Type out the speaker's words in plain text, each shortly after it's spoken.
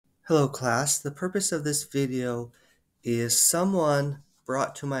Hello class, the purpose of this video is someone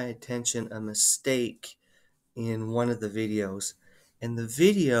brought to my attention a mistake in one of the videos, and the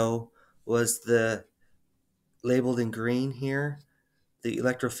video was labeled in green here, the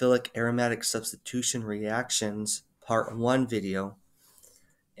electrophilic aromatic substitution reactions part 1 video,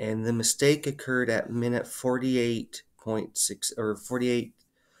 and the mistake occurred at minute 48.6 or 48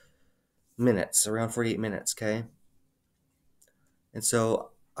 minutes, around 48 minutes, okay? And so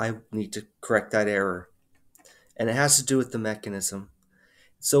I need to correct that error. And it has to do with the mechanism.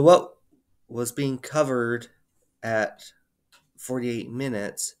 So what was being covered at 48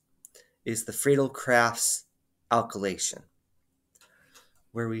 minutes is the Friedel-Crafts alkylation,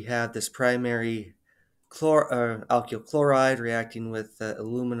 where we have this primary alkyl chloride reacting with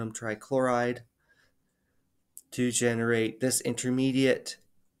aluminum trichloride to generate this intermediate.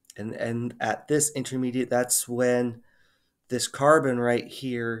 And at this intermediate, that's when this carbon right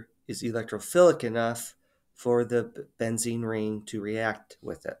here is electrophilic enough for the benzene ring to react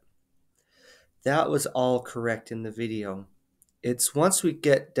with it. That was all correct in the video. It's once we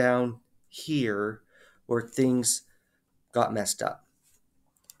get down here where things got messed up.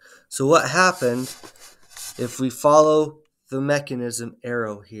 So what happened, if we follow the mechanism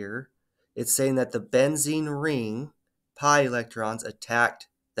arrow here, it's saying that the benzene ring pi electrons attacked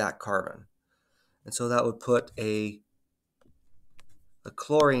that carbon. And so that would put a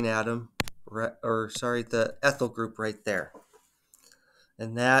chlorine atom, the ethyl group right there.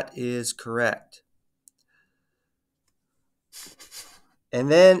 And that is correct.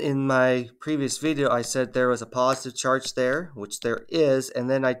 And then in my previous video, I said there was a positive charge there, which there is, and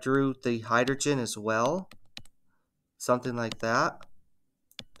then I drew the hydrogen as well, something like that.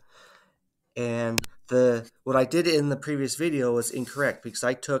 And what I did in the previous video was incorrect because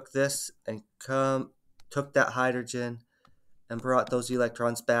I took this and took that hydrogen and brought those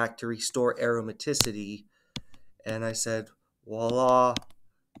electrons back to restore aromaticity. And I said, voila,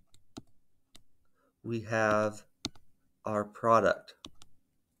 we have our product.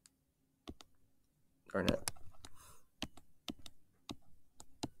 Darn it.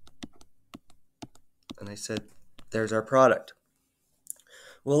 And I said, there's our product.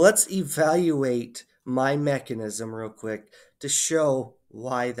 Well, let's evaluate my mechanism real quick to show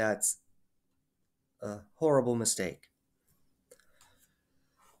why that's a horrible mistake.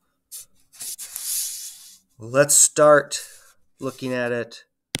 Let's start looking at it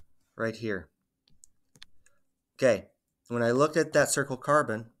right here. Okay, when I look at that circle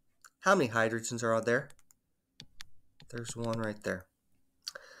carbon, how many hydrogens are out there? There's one right there.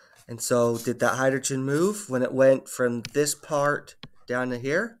 And so did that hydrogen move when it went from this part down to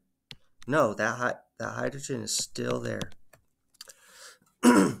here? No, that hydrogen is still there.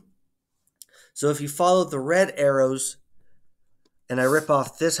 So if you follow the red arrows and I rip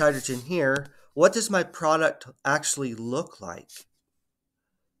off this hydrogen here, what does my product actually look like?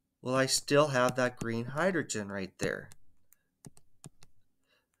 Well, I still have that green hydrogen right there.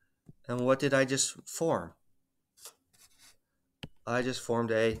 And what did I just form? I just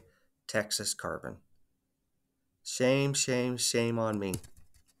formed a Texas carbon. Shame, shame, shame on me.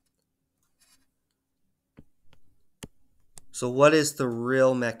 So what is the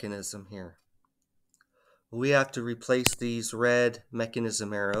real mechanism here? We have to replace these red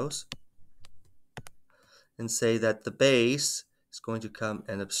mechanism arrows and say that the base is going to come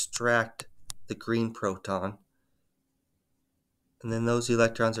and abstract the green proton. And then those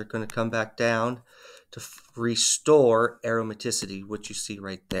electrons are going to come back down to restore aromaticity, which you see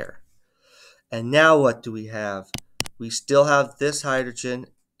right there. And now what do we have? We still have this hydrogen.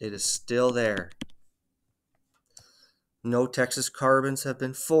 It is still there. No Texas carbons have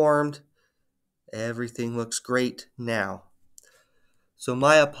been formed. Everything looks great now. So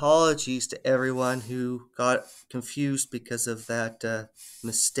my apologies to everyone who got confused because of that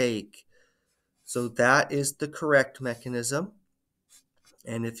mistake. So that is the correct mechanism.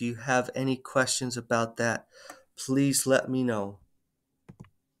 And if you have any questions about that, please let me know.